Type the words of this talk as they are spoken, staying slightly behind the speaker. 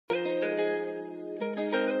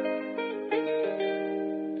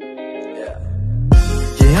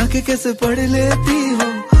आंखें कैसे पढ़ लेती हो,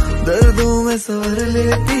 दर्दों में सवर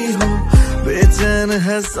लेती हो, बेचैन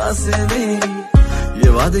है सांसें मेरी, ये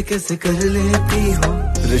वादे कैसे कर लेती हो।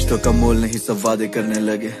 रिश्तों का मोल नहीं सब वादे करने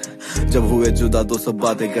लगे, जब हुए जुदा तो सब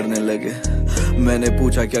बातें करने लगे। मैंने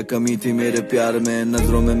पूछा क्या कमी थी मेरे प्यार में,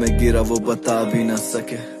 नजरों में मैं गिरा वो बता भी ना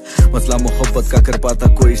सके। मसला मोहब्बत का कर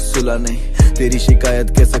पाता कोई सुला नहीं, तेरी शिकायत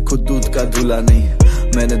कैसे खुद दूध का धुला नहीं।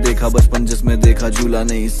 मैंने देखा बचपन जिसमें देखा झूला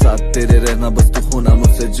नहीं, साथ तेरे रहना बस तू होना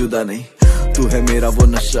मुझसे जुदा नहीं। तू है मेरा वो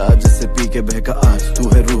नशा जिसे पी के बहका आज, तू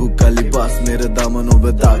है रूह का लिबास मेरे दामनों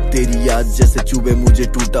में दाग। तेरी याद जैसे चुभे मुझे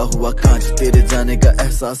टूटा हुआ कांच, तेरे जाने का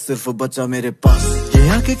एहसास सिर्फ बचा मेरे पास। ये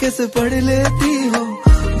आंखें कैसे पढ़ लेती हो,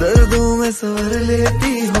 दर्दों में सवर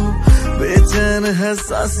लेती हो, बेचैन है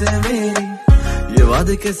सांसें मेरी, ये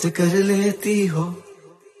वादे कैसे कर लेती हो।